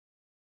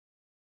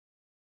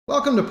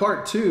Welcome to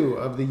part 2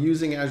 of the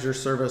Using Azure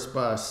Service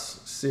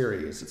Bus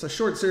series. It's a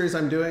short series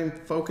I'm doing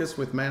focused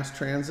with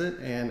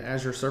MassTransit and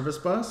Azure Service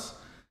Bus.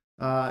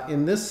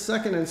 In this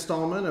second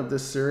installment of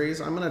this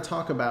series, I'm going to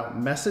talk about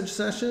message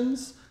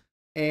sessions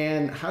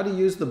and how to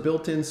use the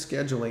built-in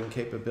scheduling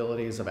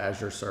capabilities of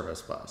Azure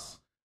Service Bus.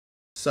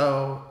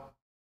 So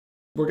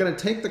we're going to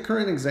take the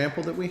current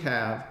example that we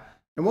have,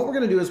 and what we're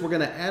going to do is we're going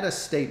to add a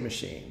state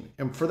machine.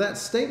 And for that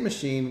state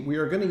machine, we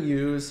are going to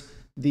use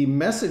the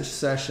message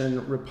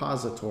session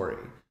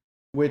repository,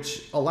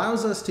 which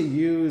allows us to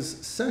use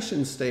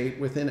session state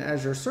within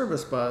Azure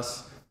Service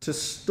Bus to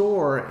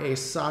store a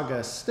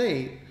Saga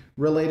state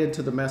related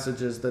to the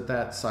messages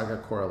that Saga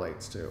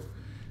correlates to.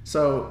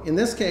 So in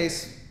this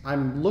case,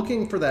 I'm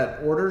looking for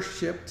that order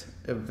shipped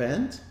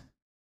event,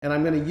 and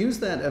I'm going to use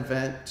that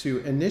event to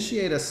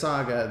initiate a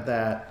Saga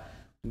that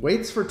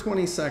waits for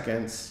 20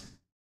 seconds.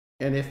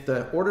 And if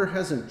the order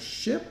hasn't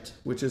shipped,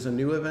 which is a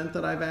new event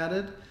that I've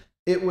added,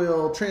 it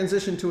will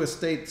transition to a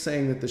state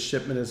saying that the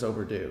shipment is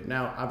overdue.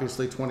 Now,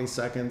 obviously 20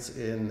 seconds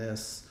in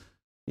this,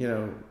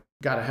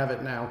 gotta have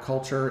it now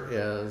culture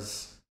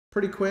is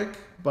pretty quick,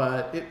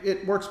 but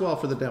it works well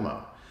for the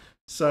demo.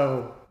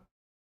 So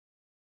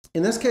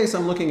in this case,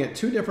 I'm looking at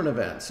two different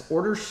events,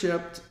 order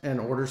shipped and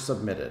order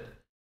submitted.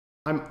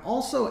 I'm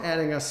also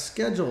adding a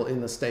schedule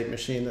in the state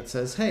machine that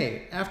says,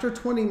 hey, after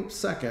 20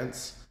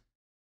 seconds,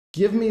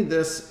 give me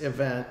this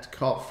event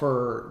called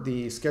for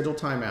the schedule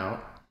timeout.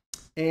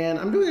 And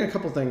I'm doing a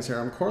couple things here.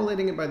 I'm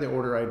correlating it by the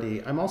order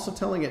ID. I'm also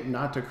telling it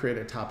not to create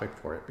a topic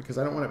for it because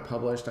I don't want it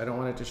published. I don't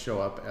want it to show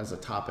up as a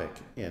topic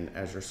in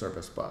Azure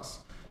Service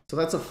Bus. So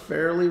that's a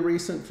fairly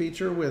recent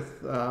feature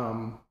with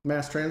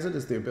MassTransit,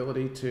 is the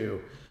ability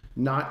to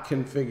not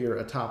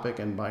configure a topic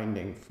and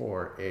binding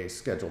for a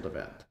scheduled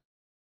event.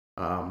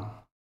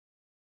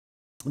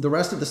 The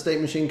rest of the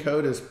state machine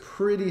code is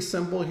pretty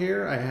simple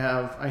here.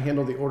 I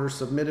handle the order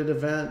submitted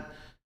event,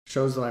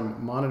 shows that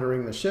I'm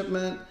monitoring the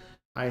shipment.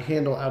 I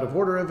handle out of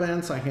order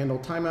events, I handle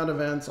timeout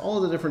events, all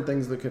of the different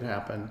things that could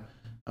happen.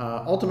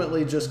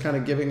 Ultimately just kind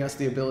of giving us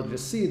the ability to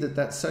see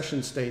that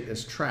session state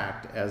is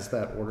tracked as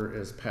that order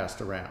is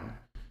passed around.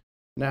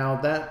 Now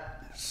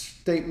that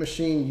state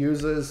machine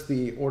uses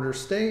the order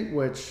state,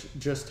 which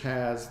just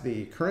has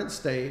the current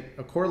state,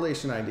 a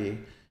correlation ID,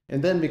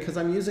 and then because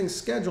I'm using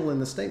schedule in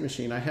the state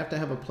machine, I have to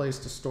have a place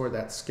to store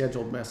that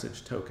scheduled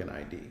message token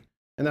ID.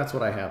 And that's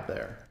what I have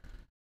there.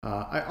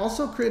 I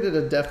also created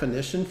a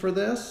definition for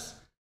this,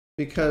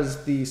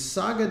 because the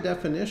Saga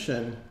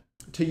definition,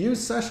 to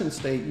use session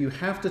state, you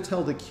have to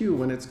tell the queue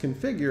when it's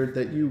configured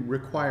that you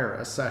require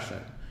a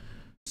session.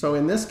 So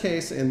in this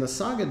case, in the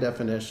Saga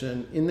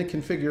definition, in the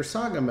configure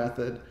Saga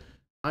method,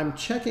 I'm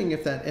checking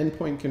if that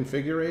endpoint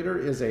configurator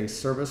is a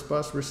service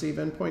bus receive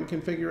endpoint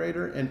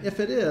configurator. And if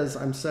it is,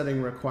 I'm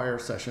setting require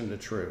session to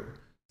true.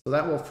 So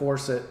that will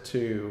force it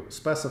to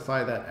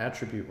specify that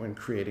attribute when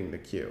creating the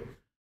queue.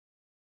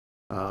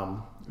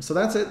 So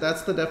that's it.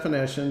 That's the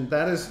definition.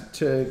 That is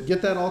to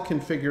get that all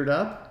configured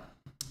up.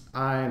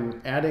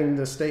 I'm adding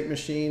the state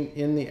machine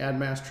in the Add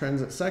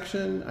MassTransit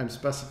section. I'm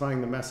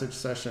specifying the message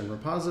session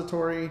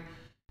repository.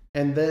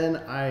 And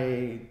then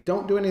I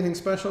don't do anything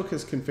special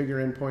because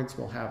configure endpoints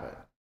will have it.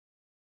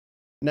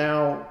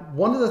 Now,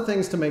 one of the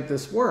things to make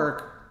this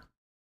work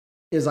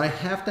is I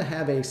have to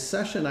have a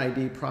session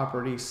ID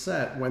property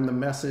set when the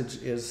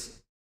message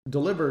is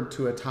delivered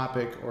to a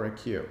topic or a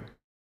queue.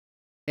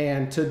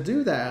 And to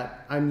do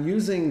that, I'm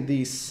using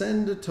the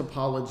send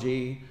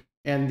topology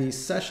and the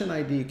session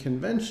ID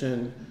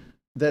convention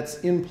that's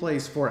in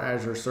place for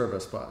Azure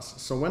Service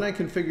Bus. So when I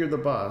configure the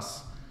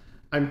bus,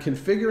 I'm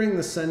configuring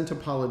the send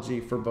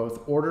topology for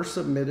both order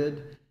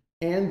submitted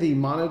and the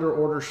monitor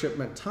order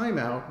shipment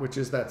timeout, which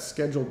is that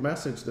scheduled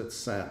message that's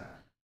sent,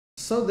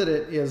 so that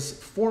it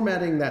is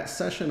formatting that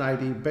session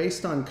ID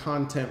based on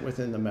content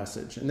within the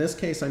message. In this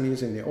case, I'm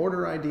using the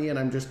order ID and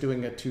I'm just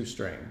doing a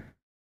two-string.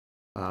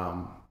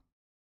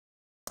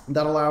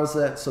 That allows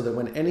that so that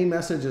when any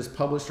message is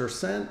published or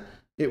sent,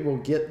 it will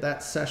get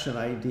that session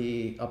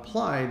ID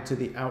applied to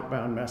the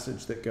outbound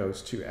message that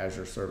goes to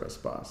Azure Service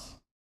Bus.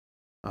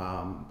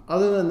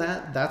 Other than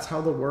that, that's how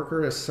the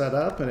worker is set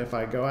up. And if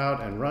I go out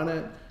and run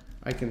it,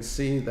 I can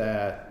see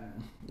that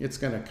it's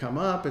going to come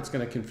up. It's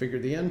going to configure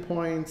the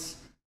endpoints.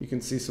 You can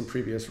see some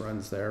previous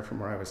runs there from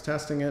where I was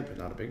testing it, but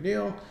not a big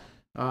deal.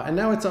 And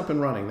now it's up and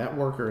running. That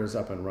worker is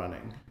up and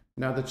running.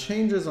 Now the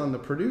changes on the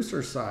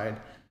producer side,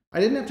 I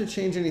didn't have to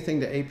change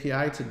anything to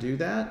API to do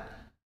that,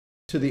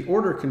 to the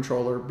order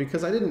controller,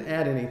 because I didn't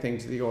add anything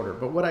to the order.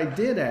 But what I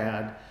did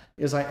add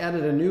is I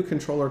added a new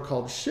controller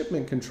called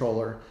shipment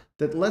controller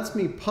that lets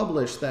me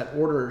publish that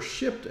order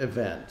shipped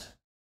event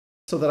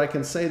so that I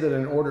can say that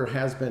an order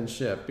has been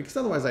shipped, because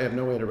otherwise I have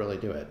no way to really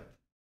do it.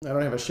 I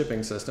don't have a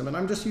shipping system, and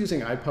I'm just using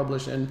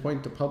iPublish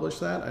endpoint to publish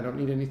that. I don't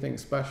need anything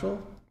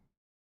special.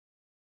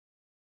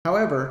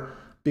 However,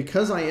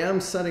 because I am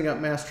setting up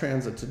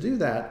MassTransit to do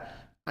that,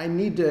 I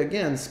need to,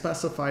 again,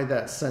 specify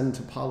that send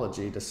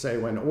topology to say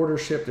when order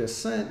shipped is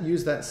sent,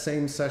 use that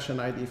same session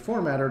ID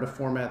formatter to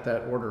format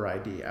that order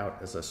ID out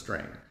as a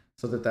string.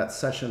 so that that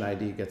session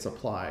ID gets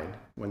applied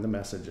when the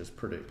message is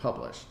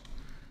published.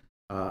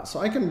 So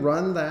I can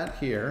run that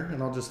here,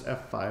 and I'll just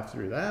F5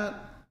 through that.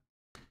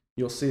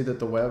 You'll see that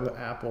the web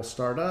app will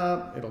start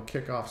up. It'll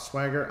kick off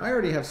Swagger. I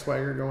already have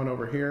Swagger going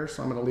over here,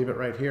 so I'm going to leave it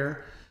right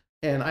here.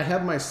 And I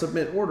have my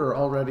submit order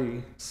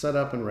already set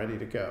up and ready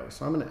to go.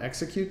 So I'm going to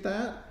execute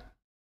that.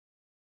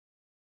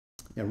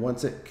 And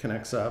once it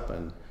connects up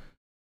and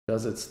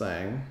does its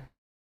thing,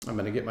 I'm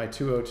going to get my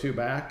 202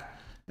 back.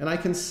 And I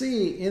can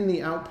see in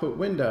the output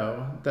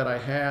window that I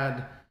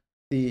had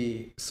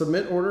the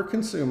submit order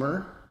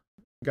consumer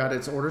got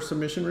its order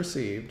submission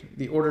received.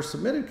 The order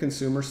submitted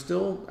consumer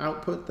still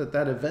output that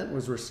that event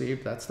was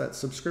received. That's that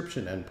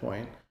subscription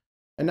endpoint.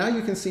 And now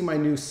you can see my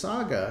new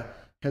Saga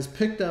has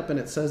picked up and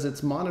it says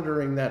it's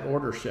monitoring that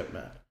order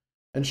shipment.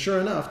 And sure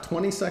enough,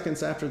 20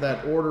 seconds after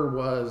that order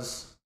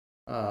was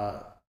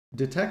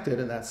detected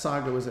and that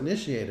Saga was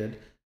initiated,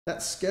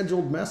 that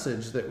scheduled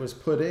message that was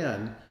put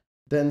in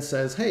then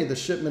says, hey, the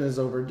shipment is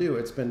overdue.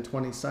 It's been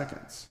 20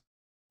 seconds.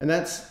 And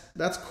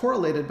that's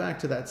correlated back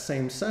to that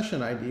same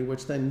session ID,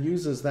 which then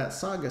uses that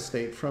Saga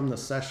state from the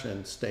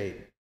session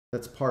state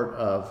that's part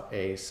of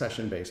a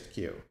session-based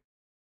queue.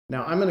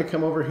 Now I'm going to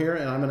come over here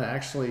and I'm going to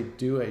actually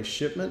do a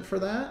shipment for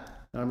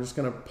that. And I'm just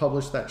going to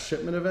publish that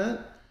shipment event.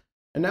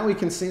 And now we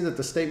can see that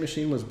the state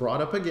machine was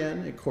brought up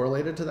again. It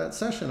correlated to that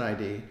session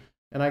ID.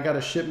 And I got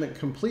a shipment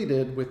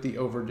completed with the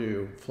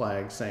overdue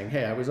flag saying,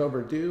 hey, I was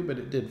overdue, but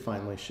it did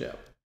finally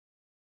ship.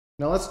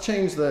 Now let's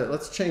change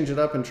it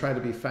up and try to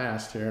be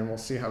fast here, and we'll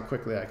see how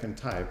quickly I can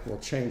type. We'll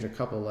change a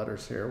couple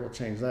letters here. We'll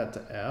change that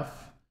to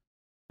F,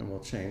 and we'll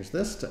change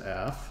this to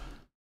F.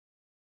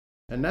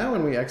 And now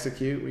when we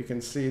execute, we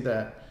can see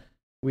that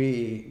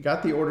we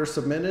got the order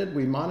submitted,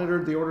 we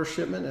monitored the order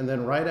shipment, and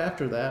then right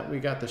after that, we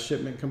got the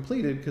shipment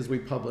completed because we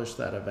published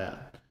that event.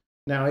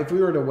 Now, if we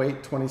were to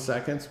wait 20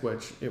 seconds,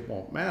 which it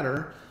won't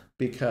matter,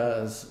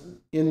 because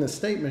in the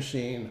state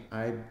machine,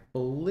 I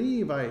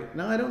believe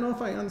now I don't know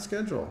if I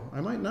unschedule.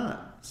 I might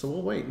not, so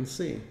we'll wait and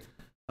see.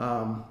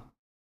 But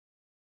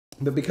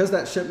because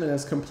that shipment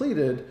is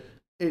completed,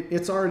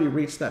 it's already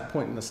reached that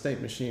point in the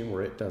state machine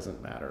where it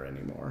doesn't matter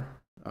anymore.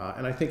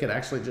 And I think it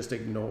actually just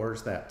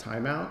ignores that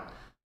timeout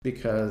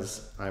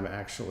because I'm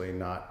actually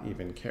not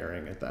even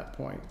caring at that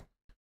point.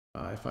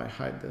 If I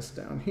hide this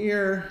down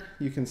here,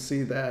 you can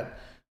see that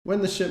when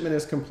the shipment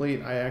is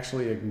complete, I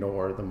actually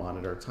ignore the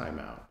monitor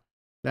timeout.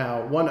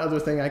 Now, one other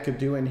thing I could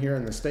do in here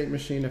in the state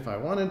machine if I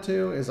wanted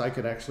to is I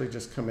could actually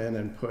just come in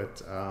and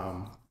put,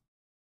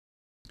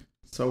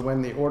 so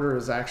when the order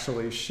is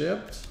actually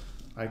shipped,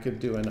 I could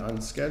do an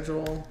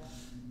unschedule,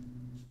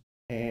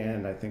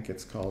 and I think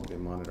it's called the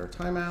monitor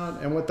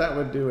timeout. And what that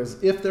would do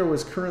is if there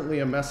was currently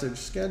a message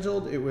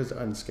scheduled, it would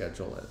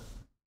unschedule it.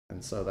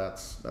 And so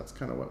that's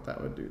kind of what that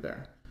would do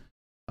there.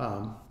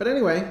 But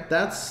anyway,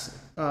 that's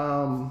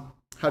how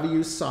to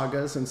use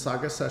Sagas and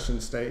Saga session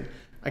state.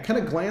 I kind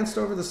of glanced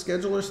over the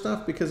scheduler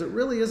stuff because it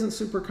really isn't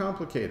super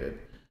complicated.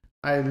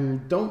 I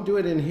don't do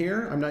it in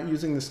here. I'm not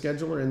using the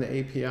scheduler in the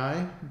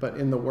API, but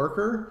in the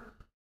worker,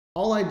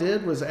 all I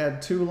did was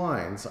add 2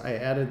 lines. I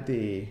added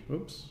the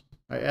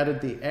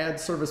add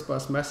service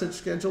bus message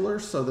scheduler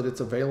so that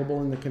it's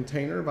available in the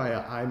container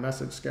via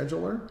iMessage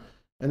scheduler.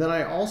 And then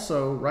I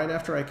also, right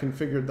after I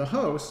configured the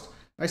host,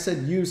 I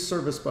said use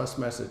service bus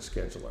message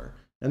scheduler.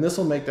 And this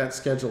will make that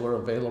scheduler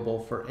available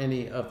for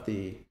any of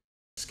the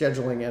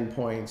scheduling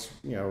endpoints,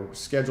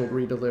 scheduled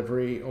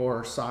redelivery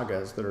or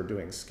Sagas that are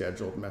doing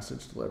scheduled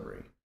message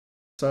delivery.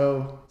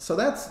 So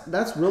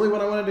that's really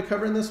what I wanted to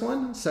cover in this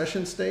one,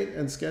 session state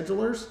and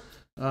schedulers.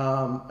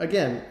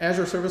 Again,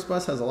 Azure Service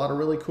Bus has a lot of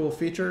really cool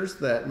features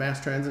that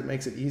MassTransit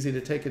makes it easy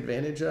to take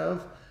advantage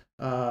of.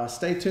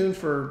 Stay tuned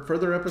for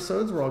further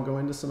episodes where I'll go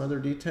into some other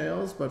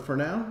details, but for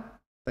now,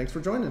 thanks for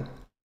joining.